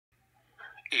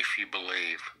if you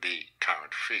believe the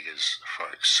current figures,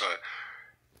 folks. So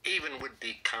even with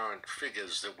the current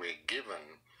figures that we're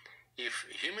given, if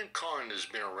humankind has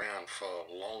been around for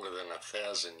longer than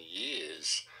 1,000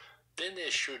 years, then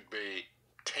there should be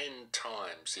 10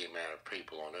 times the amount of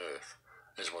people on Earth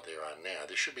as what there are now.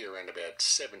 There should be around about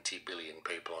 70 billion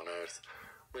people on Earth,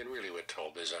 when really we're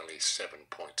told there's only 7.7.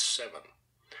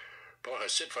 But like I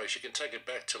said, folks, you can take it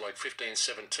back to like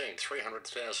 1517,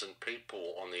 300,000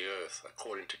 people on the Earth,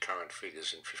 according to current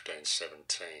figures in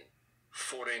 1517.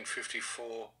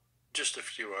 1454, just a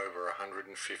few over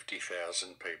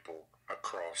 150,000 people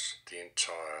across the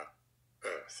entire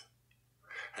Earth.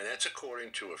 And that's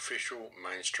according to official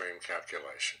mainstream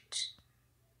calculations.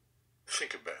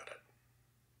 Think about it.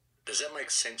 Does that make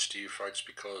sense to you, folks?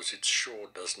 Because it sure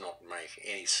does not make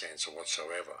any sense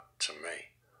whatsoever to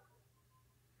me.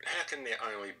 How can there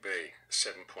only be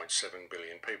 7.7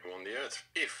 billion people on the Earth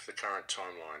if the current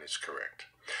timeline is correct?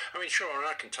 I mean, sure, and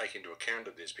I can take into account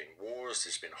that there's been wars,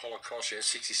 there's been Holocaust,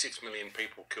 66 million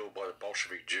people killed by the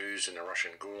Bolshevik Jews in the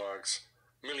Russian gulags,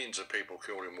 millions of people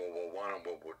killed in World War I and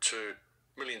World War II,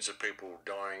 millions of people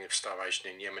dying of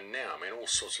starvation in Yemen now. I mean, all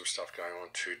sorts of stuff going on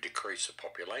to decrease the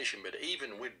population. But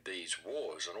even with these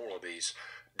wars and all of these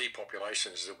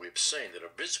depopulations that we've seen, that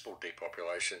are visible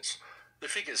depopulations, the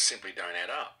figures simply don't add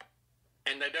up.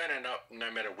 And they don't add up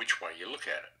no matter which way you look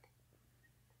at it.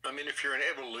 I mean, if you're an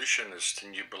evolutionist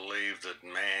and you believe that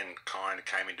mankind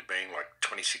came into being like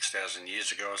 26,000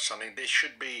 years ago or something, there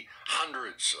should be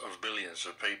hundreds of billions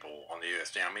of people on the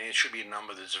Earth now. I mean, it should be a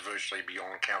number that's virtually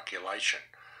beyond calculation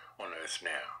on Earth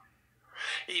now.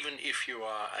 Even if you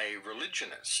are a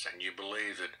religionist and you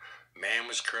believe that man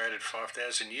was created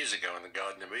 5,000 years ago in the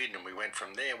Garden of Eden and we went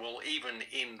from there, well, even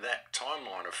in that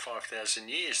timeline of 5,000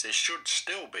 years, there should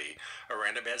still be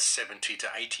around about 70 to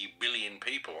 80 billion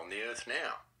people on the Earth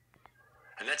now.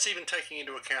 And that's even taking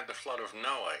into account the flood of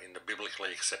Noah in the biblically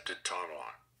accepted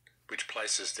timeline, which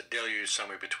places the deluge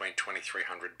somewhere between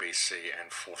 2300 BC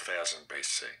and 4000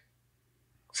 BC.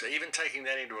 So even taking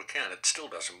that into account, it still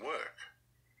doesn't work.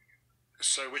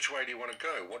 So which way do you want to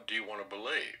go? What do you want to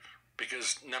believe?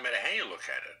 Because no matter how you look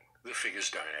at it, the figures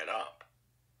don't add up.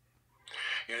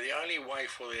 You know, the only way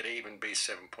for there to even be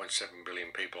 7.7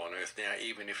 billion people on Earth now,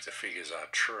 even if the figures are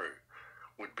true,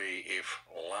 would be if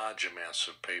large amounts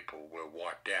of people were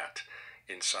wiped out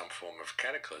in some form of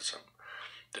cataclysm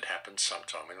that happened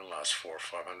sometime in the last 400 or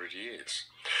 500 years.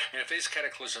 And if these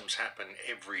cataclysms happen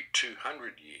every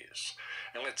 200 years,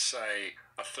 and let's say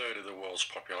a third of the world's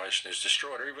population is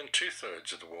destroyed, or even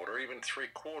 2/3 of the world, or even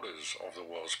 3/4 of the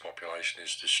world's population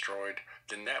is destroyed,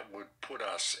 then that would put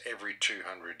us every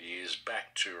 200 years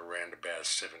back to around about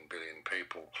 7 billion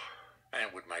people. And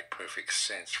it would make perfect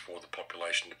sense for the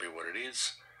population to be what it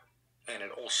is. And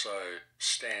it also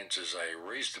stands as a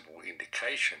reasonable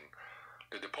indication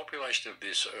that the population of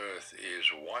this Earth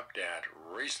is wiped out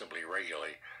reasonably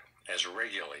regularly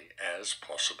as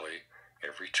possibly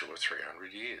every 200 or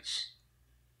 300 years.